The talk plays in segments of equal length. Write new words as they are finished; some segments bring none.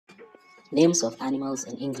Names of animals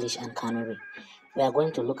in English and Kanuri. We are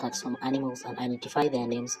going to look at some animals and identify their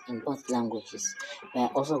names in both languages. We are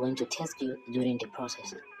also going to test you during the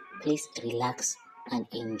process. Please relax and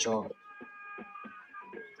enjoy.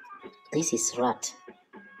 This is rat.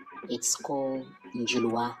 It's called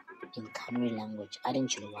Njilwa in Kanuri language. Adin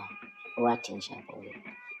Njilwa, rat in Shapawi.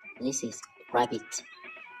 This is rabbit.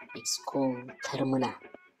 It's called Termuna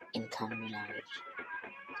in Kanuri language.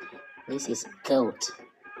 This is goat.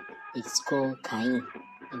 It's called Kain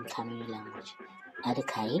in Kanuri language. Ada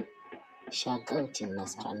Kain, sha goat in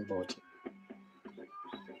Nasaran body.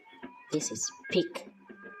 This is pig.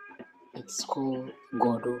 It's called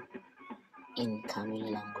Godu in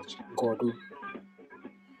Kanuri language. Godu.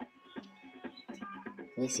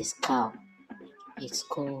 This is cow. It's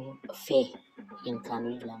called Fe in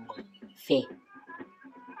Kanuri language. Fe.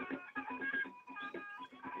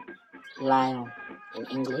 Lion in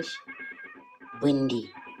English. Bundi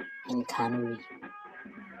in Kanuri.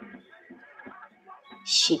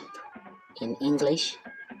 Sheep in English.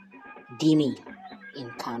 Dimi in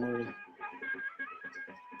Kanuri.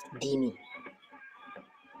 Dimi.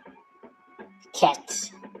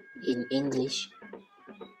 Cat in English.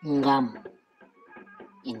 Ngam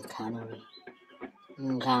in Kanuri.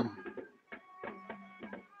 Ngam.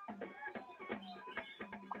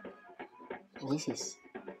 This is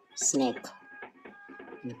snake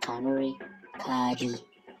in Kanuri. Kadi.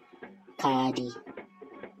 Kadi.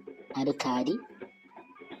 Ada kadi.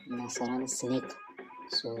 Nasaran snake.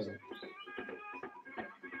 So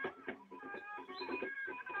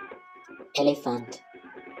elephant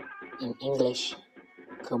in English.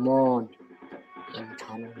 Come on in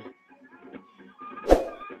Kanuri.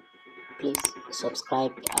 Please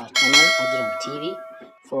subscribe to our channel Ajiram TV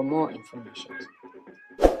for more information.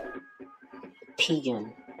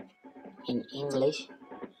 Pigeon in English.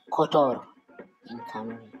 Kotor in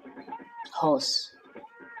Kanuri. Horse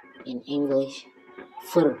in English.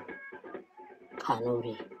 Fur.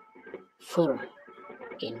 Kanuri. Fur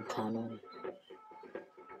in Kanuri.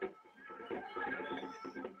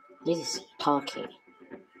 This is turkey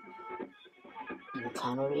in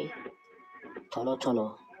Kanuri. Tolo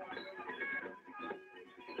tolo.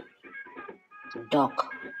 Dog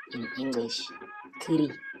in English. Kiri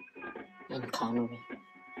in Kanuri.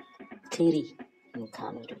 Kiri in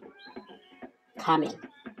Kanuri. Camel.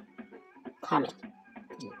 Camel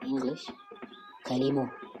in English. Kalimo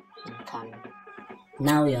in Kanuri.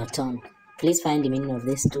 Now your turn. Please find the meaning of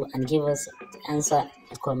these two and give us the answer in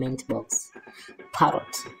the comment box.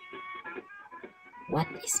 Parrot. What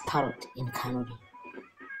is parrot in Kanuri?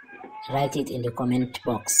 Write it in the comment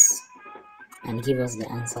box and give us the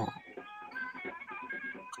answer.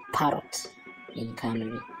 Parrot in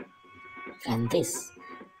Kanuri. And this,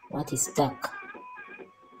 what is duck?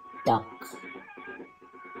 Duck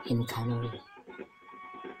in Kanuri.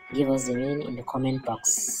 Give us the meaning in the comment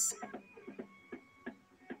box.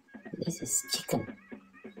 This is chicken.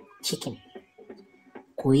 Chicken.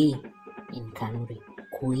 Kui in Kanuri.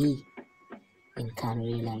 Kui in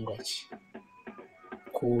Kanuri language.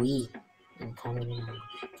 Kui in Kanuri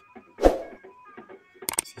language.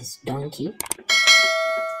 This is donkey.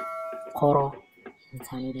 Koro in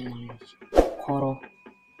Kanuri language. Koro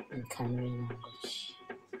in Kanuri language.